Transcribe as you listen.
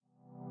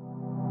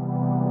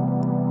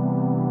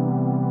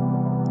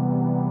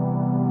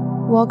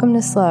Welcome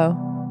to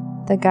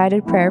Slow, the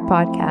guided prayer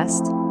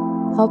podcast,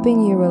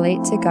 helping you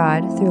relate to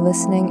God through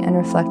listening and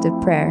reflective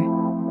prayer.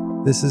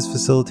 This is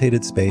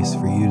facilitated space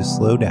for you to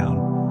slow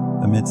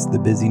down amidst the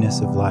busyness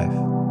of life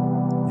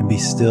and be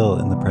still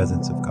in the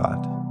presence of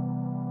God.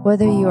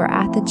 Whether you are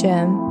at the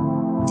gym,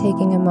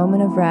 taking a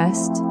moment of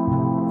rest,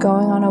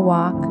 going on a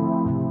walk,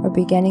 or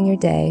beginning your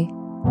day,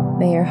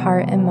 may your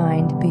heart and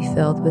mind be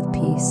filled with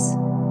peace.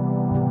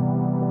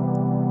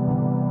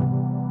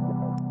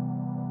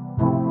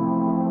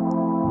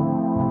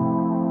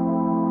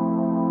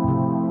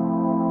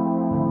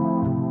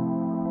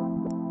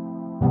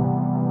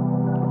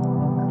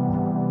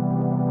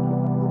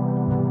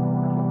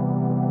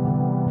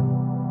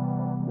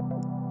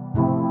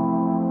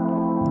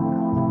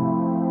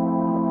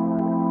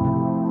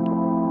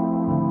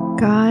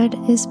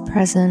 God is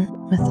present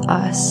with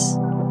us.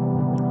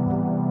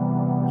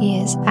 He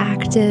is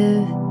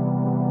active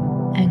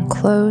and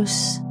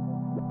close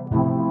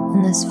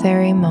in this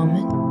very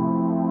moment.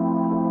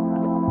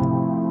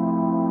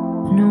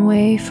 And a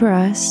way for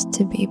us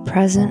to be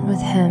present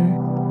with Him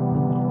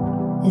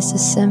is to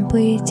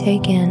simply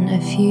take in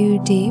a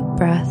few deep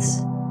breaths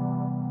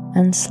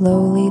and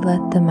slowly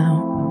let them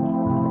out.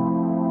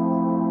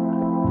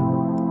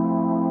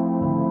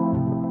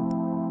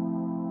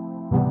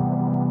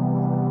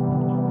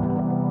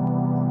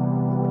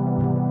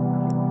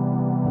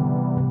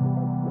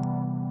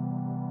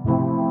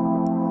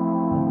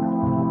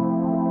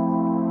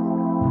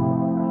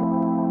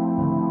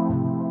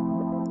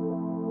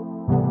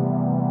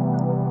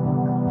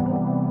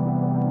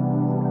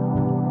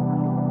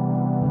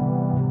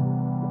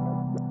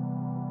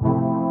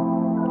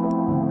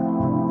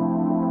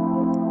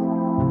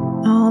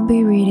 I'll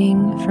be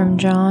reading from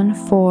John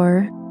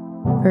 4,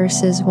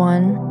 verses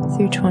 1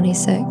 through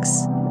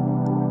 26.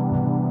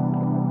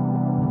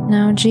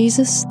 Now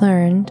Jesus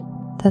learned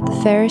that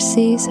the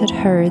Pharisees had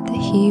heard that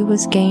he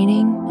was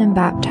gaining and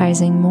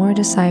baptizing more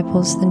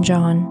disciples than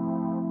John,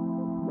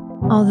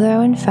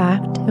 although in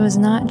fact it was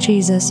not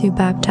Jesus who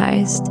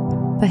baptized,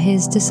 but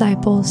his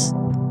disciples.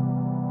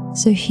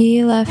 So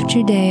he left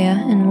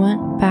Judea and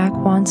went back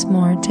once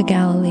more to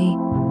Galilee.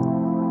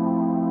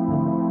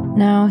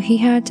 Now he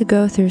had to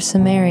go through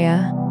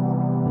Samaria,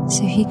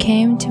 so he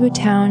came to a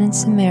town in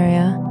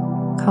Samaria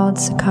called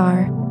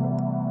Sychar,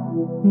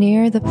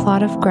 near the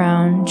plot of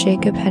ground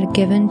Jacob had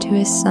given to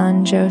his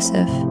son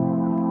Joseph.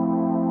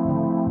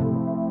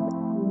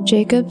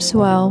 Jacob's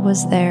well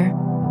was there,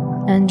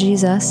 and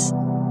Jesus,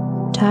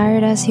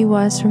 tired as he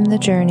was from the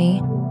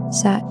journey,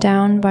 sat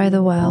down by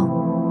the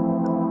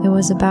well. It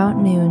was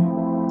about noon.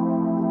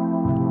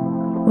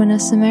 When a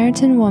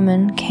Samaritan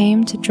woman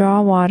came to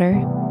draw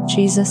water,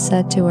 Jesus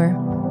said to her,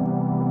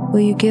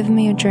 "Will you give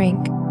me a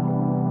drink?"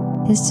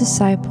 His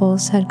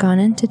disciples had gone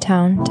into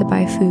town to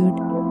buy food.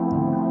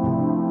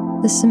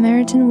 The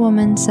Samaritan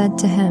woman said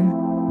to him,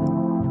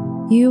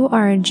 "You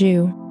are a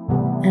Jew,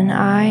 and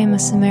I am a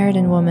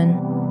Samaritan woman.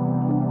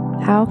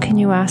 How can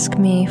you ask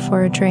me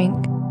for a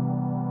drink?"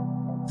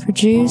 For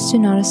Jews do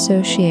not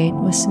associate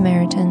with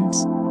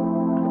Samaritans.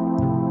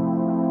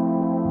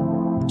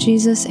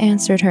 Jesus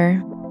answered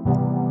her,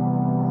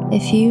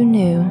 "If you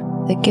knew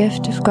the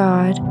gift of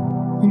God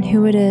and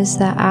who it is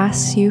that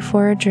asks you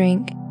for a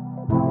drink,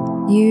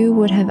 you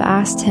would have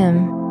asked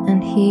him,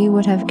 and he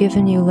would have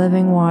given you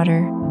living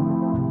water."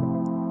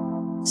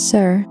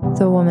 "Sir,"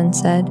 the woman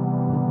said,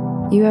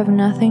 "you have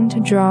nothing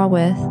to draw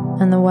with,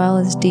 and the well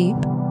is deep.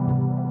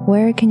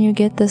 Where can you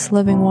get this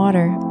living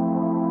water?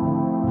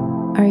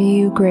 Are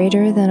you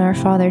greater than our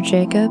father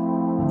Jacob,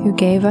 who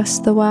gave us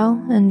the well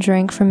and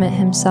drank from it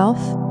himself,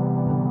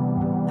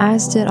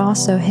 as did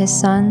also his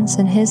sons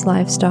and his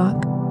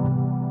livestock?"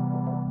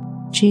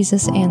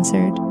 Jesus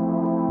answered,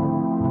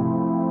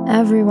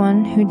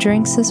 "Everyone who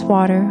drinks this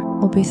water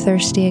will be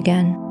thirsty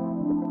again.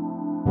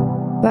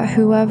 But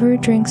whoever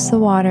drinks the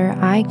water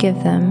I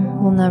give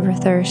them will never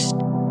thirst.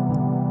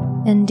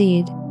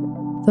 Indeed,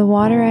 the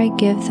water I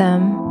give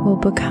them will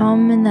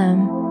become in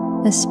them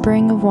a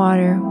spring of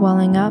water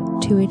welling up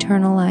to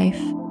eternal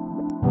life."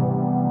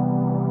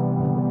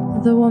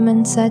 The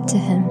woman said to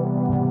him,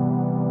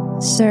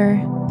 "Sir,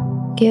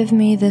 give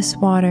me this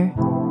water,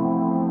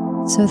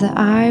 so that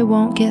I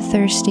won't get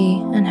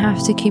thirsty and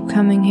have to keep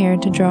coming here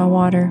to draw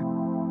water."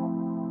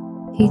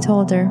 He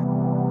told her,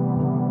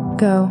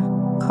 "Go,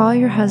 call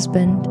your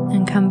husband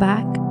and come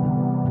back."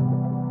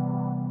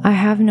 "I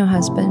have no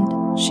husband,"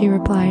 she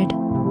replied.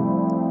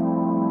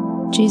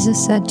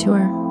 Jesus said to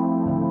her,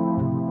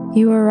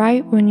 "You are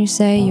right when you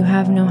say you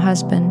have no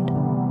husband.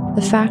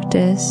 The fact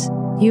is,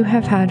 you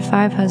have had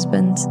 5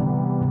 husbands,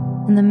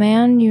 and the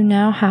man you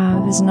now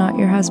have is not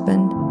your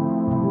husband.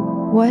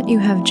 What you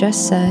have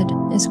just said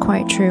is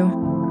quite true."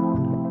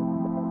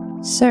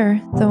 "Sir,"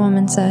 the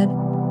woman said,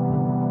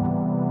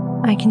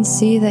 "I can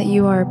see that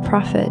you are a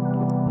prophet.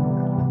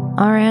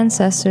 Our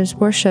ancestors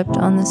worshipped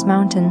on this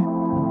mountain.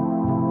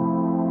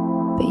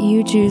 But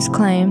you Jews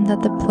claim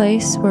that the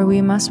place where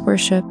we must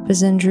worship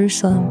is in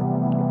Jerusalem."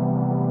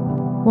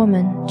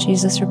 "Woman,"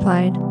 Jesus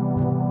replied,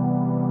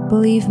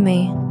 "believe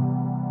me,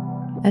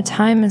 a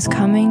time is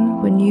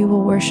coming when you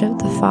will worship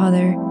the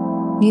Father,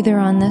 neither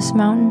on this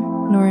mountain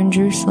nor in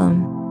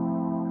Jerusalem.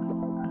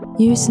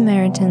 You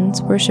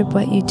Samaritans worship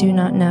what you do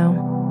not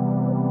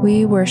know.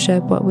 We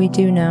worship what we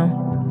do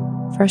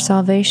know, for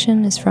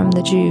salvation is from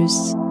the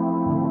Jews.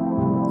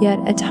 Yet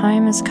a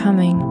time is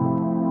coming,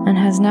 and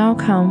has now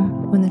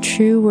come, when the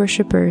true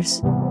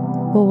worshippers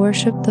will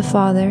worship the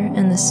Father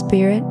in the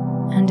Spirit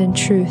and in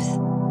truth,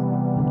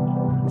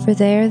 for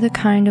they are the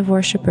kind of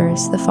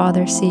worshippers the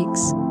Father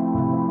seeks.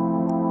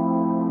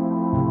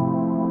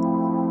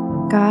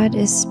 God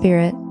is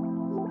Spirit,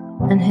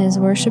 and His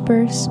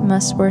worshippers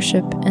must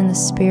worship in the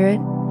Spirit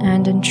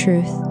and in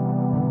truth.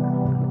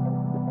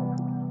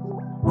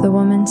 The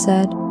woman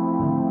said,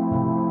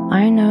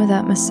 I know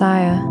that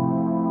Messiah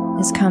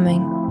is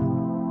coming.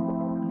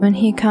 When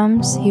He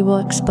comes, He will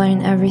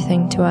explain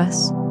everything to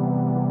us.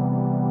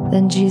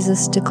 Then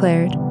Jesus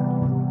declared,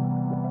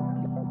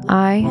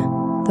 I,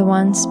 the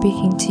one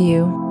speaking to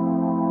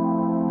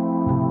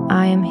you,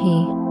 I am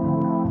He.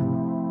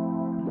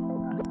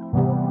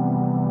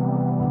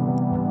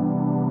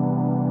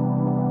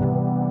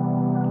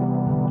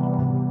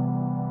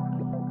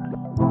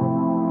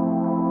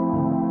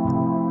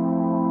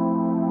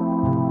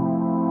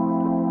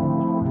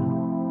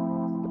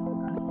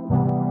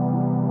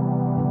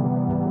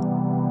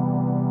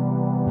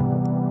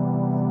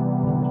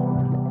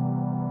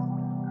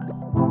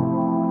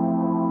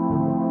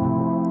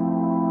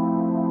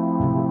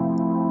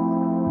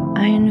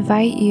 I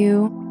invite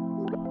you,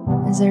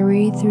 as I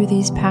read through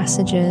these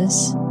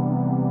passages,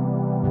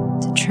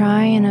 to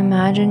try and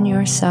imagine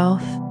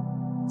yourself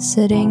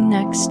sitting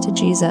next to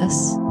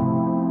Jesus.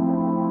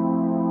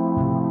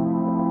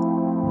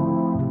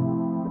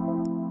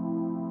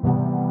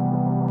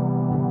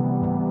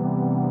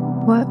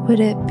 What would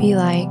it be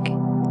like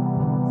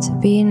to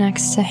be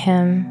next to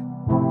Him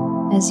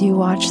as you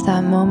watch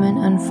that moment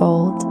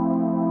unfold?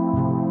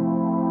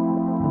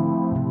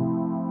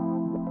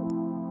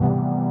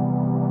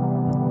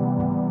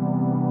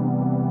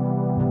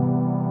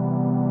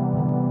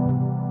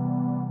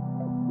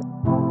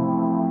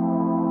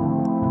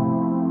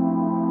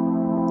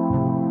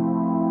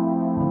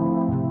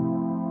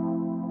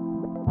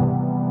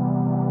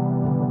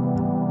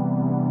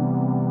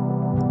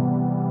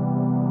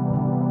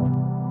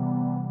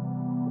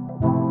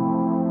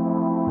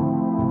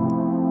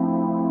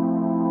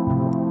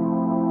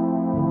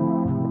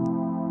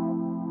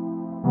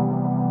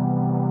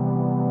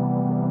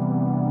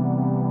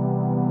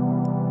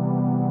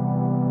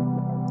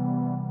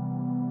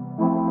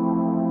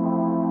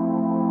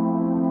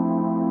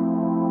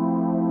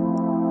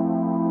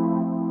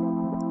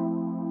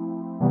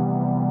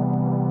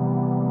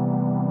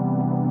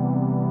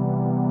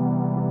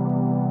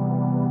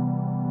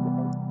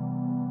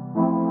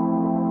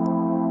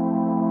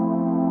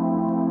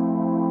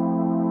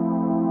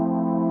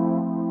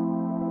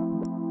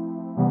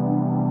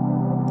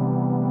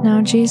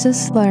 Now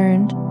Jesus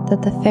learned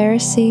that the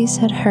Pharisees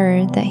had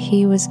heard that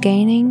He was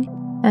gaining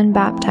and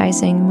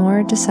baptizing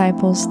more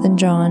disciples than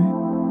John,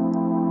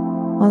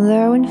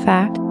 although in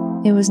fact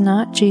it was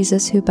not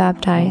Jesus who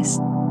baptized,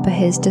 but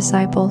His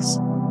disciples.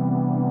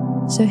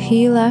 So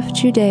He left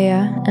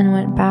Judea and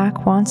went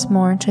back once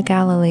more to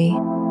Galilee.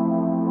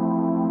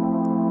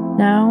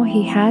 Now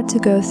He had to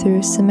go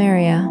through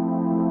Samaria,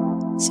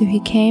 so He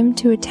came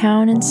to a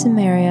town in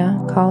Samaria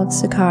called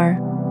Sychar,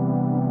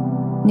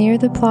 near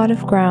the plot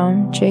of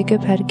ground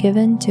Jacob had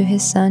given to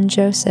his son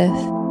Joseph.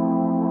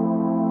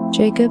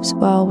 Jacob's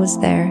well was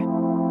there,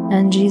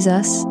 and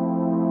Jesus,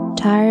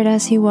 tired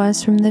as He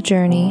was from the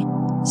journey,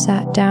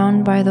 sat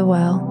down by the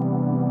well.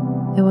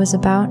 It was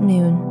about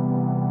noon.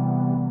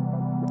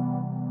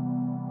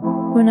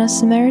 When a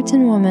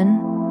Samaritan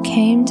woman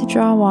came to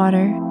draw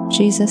water,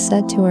 Jesus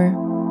said to her,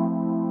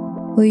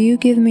 Will you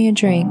give me a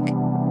drink?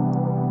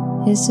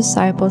 His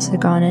disciples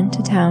had gone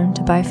into town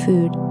to buy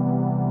food.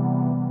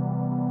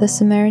 The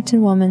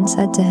Samaritan woman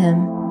said to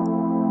Him,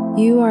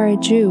 You are a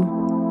Jew,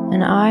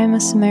 and I am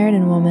a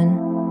Samaritan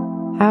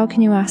woman. How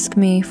can you ask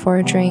me for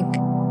a drink?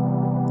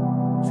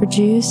 For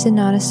Jews did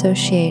not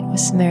associate with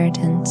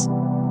Samaritans.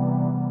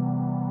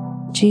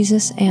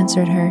 Jesus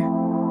answered her,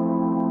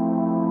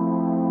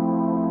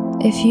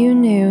 If you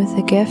knew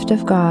the gift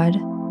of God,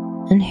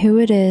 and who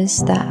it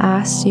is that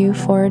asks you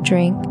for a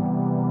drink,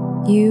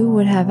 you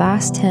would have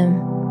asked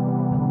Him,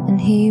 and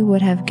He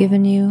would have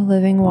given you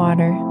living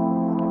water.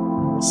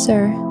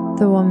 Sir,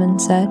 the woman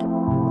said,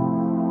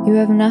 You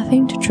have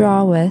nothing to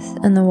draw with,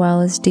 and the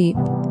well is deep.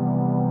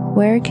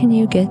 Where can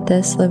you get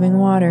this living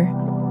water?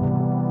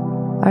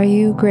 Are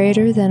you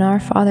greater than our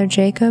father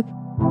Jacob,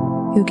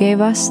 who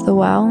gave us the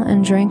well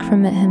and drank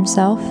from it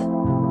himself,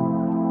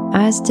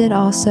 as did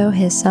also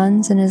his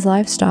sons and his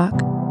livestock?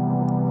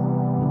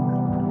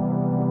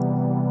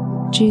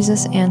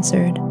 Jesus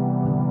answered,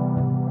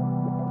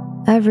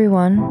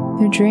 Everyone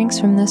who drinks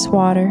from this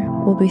water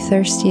will be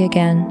thirsty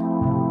again.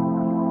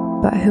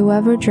 But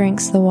whoever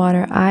drinks the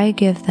water I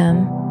give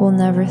them will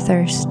never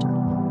thirst.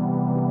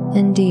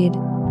 Indeed,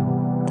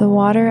 the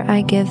water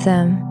I give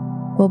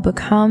them will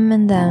become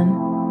in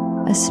them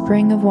a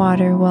spring of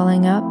water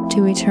welling up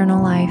to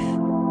eternal life.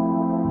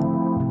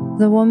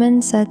 The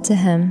woman said to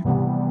him,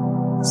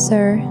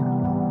 "Sir,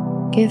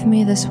 give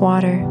me this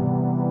water,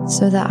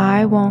 so that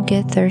I won't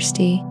get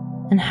thirsty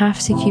and have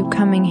to keep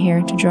coming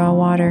here to draw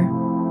water."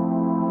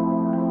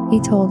 He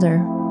told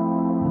her,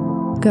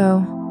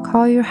 "Go,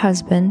 call your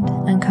husband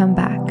and come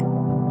back."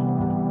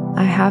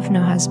 "I have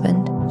no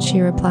husband,"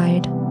 she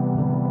replied.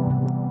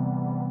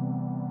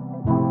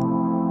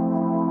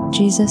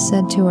 Jesus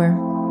said to her,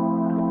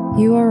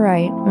 "You are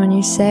right when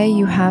you say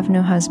you have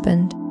no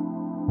husband.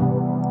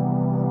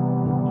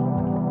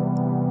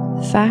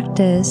 The fact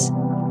is,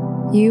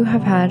 you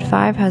have had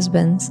 5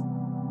 husbands,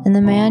 and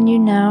the man you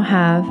now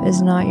have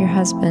is not your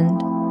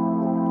husband.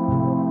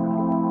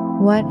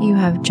 What you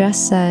have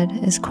just said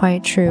is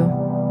quite true."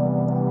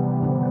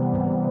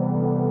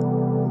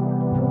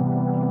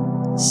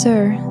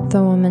 "Sir,"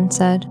 the woman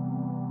said,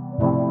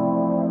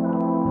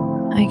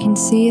 "I can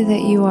see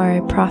that you are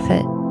a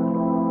prophet.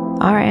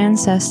 Our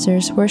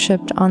ancestors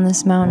worshipped on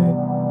this mountain.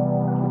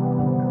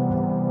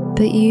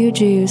 But you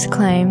Jews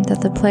claim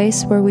that the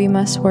place where we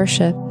must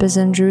worship is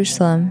in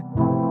Jerusalem."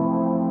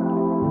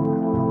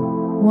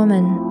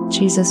 "Woman,"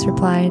 Jesus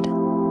replied,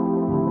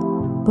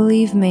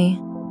 "believe me,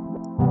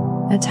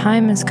 a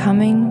time is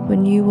coming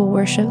when you will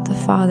worship the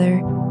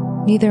Father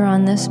neither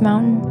on this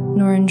mountain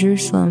nor in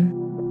Jerusalem.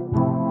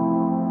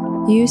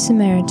 You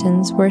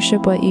Samaritans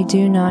worship what you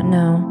do not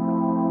know.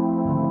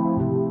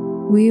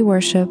 We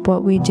worship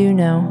what we do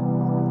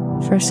know,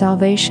 for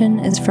salvation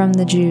is from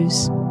the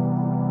Jews.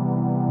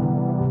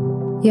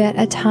 Yet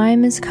a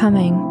time is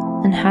coming,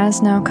 and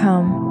has now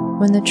come,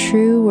 when the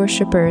true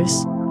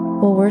worshippers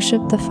will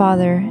worship the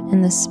Father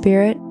in the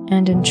Spirit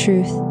and in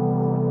truth,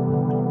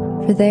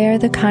 for they are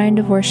the kind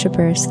of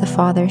worshippers the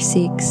Father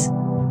seeks.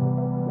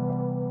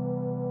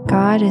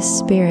 God is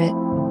Spirit,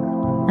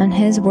 and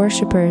His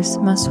worshippers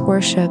must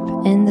worship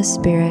in the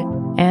Spirit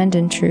and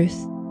in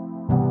truth."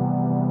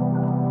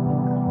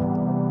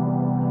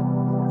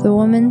 The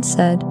woman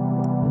said,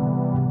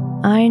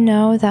 "I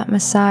know that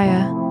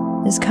Messiah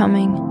is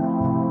coming.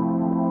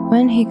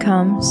 When He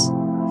comes,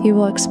 He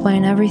will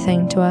explain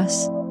everything to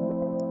us."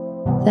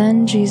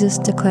 Then Jesus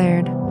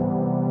declared,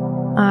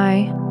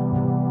 "I,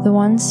 the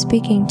one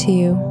speaking to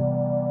you,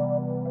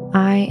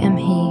 I am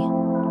He."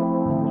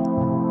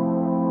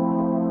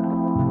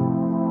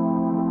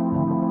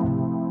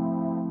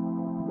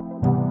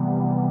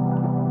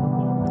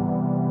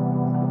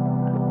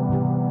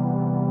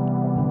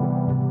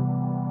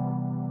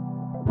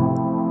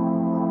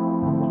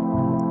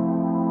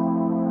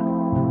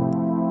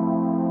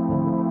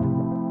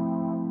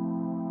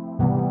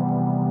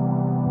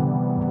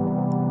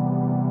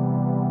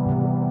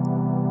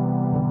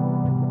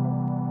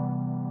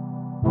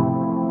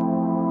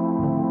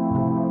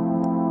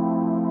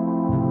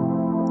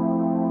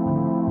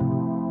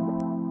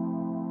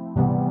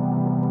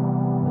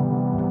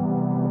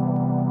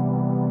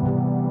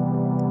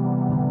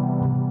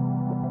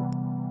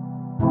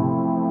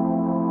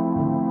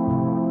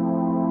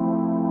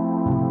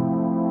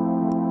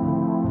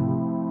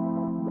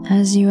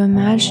 As you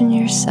imagine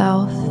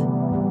yourself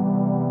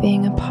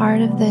being a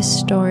part of this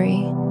story,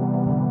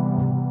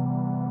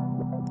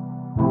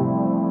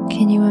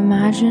 can you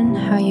imagine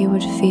how you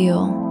would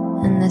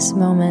feel in this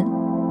moment?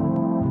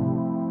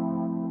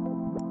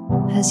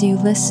 As you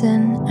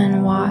listen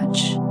and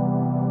watch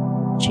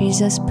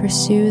Jesus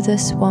pursue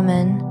this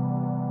woman,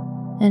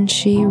 and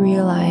she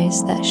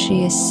realize that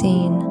she is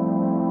seen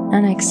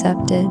and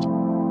accepted.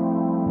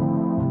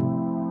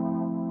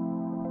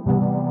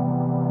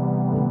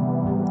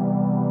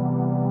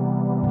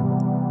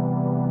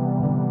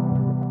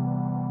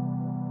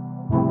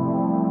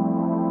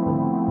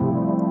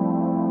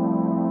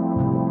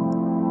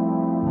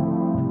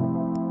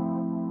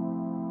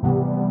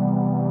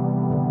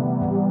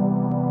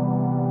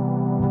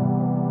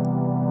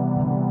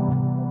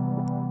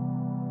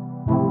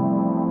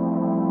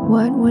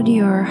 What would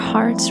your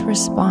heart's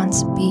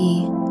response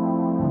be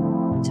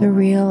to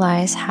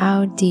realize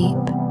how deep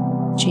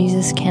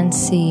Jesus can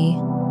see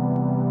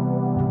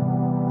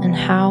and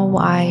how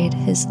wide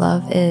His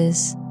love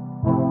is?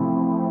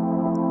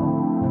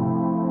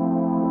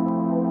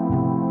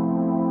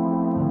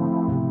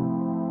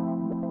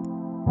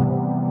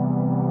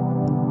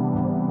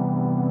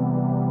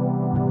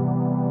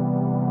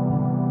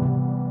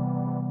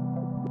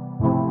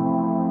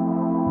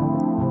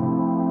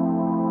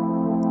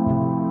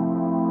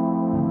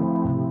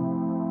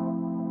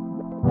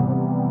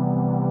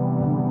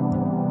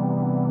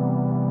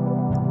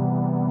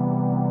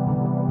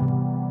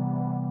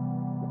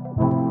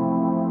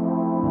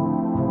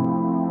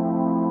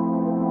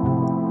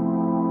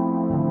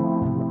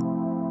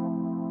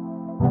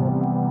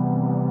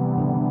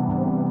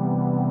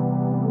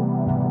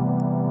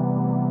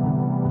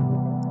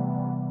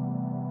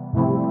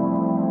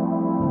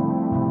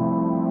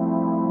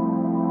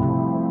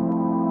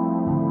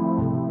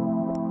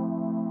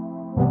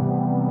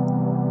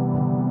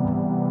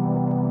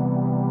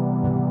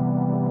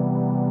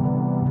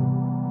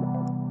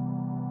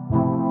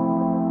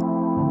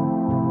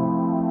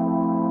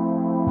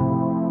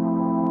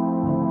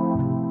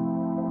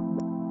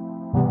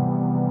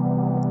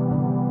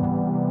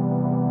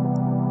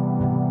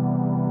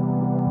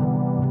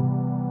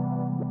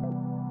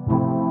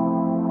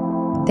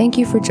 Thank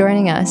you for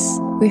joining us.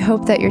 We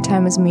hope that your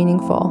time was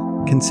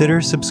meaningful. Consider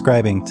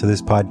subscribing to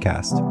this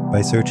podcast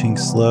by searching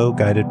Slow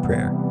Guided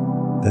Prayer.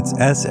 That's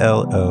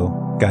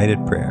SLO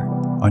Guided Prayer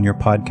on your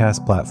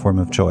podcast platform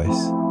of choice.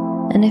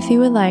 And if you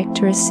would like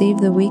to receive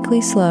the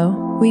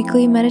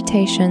weekly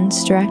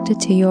meditations directed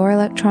to your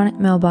electronic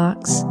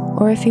mailbox,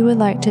 or if you would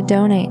like to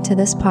donate to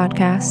this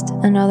podcast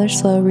and other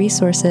Slow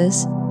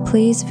resources,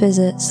 please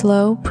visit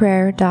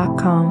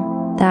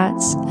slowprayer.com.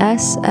 That's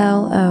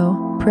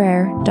SLO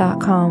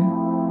prayer.com.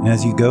 And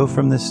as you go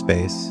from this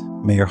space,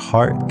 may your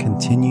heart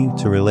continue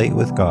to relate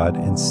with God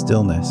in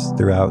stillness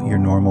throughout your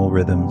normal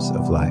rhythms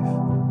of life.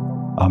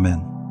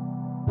 Amen.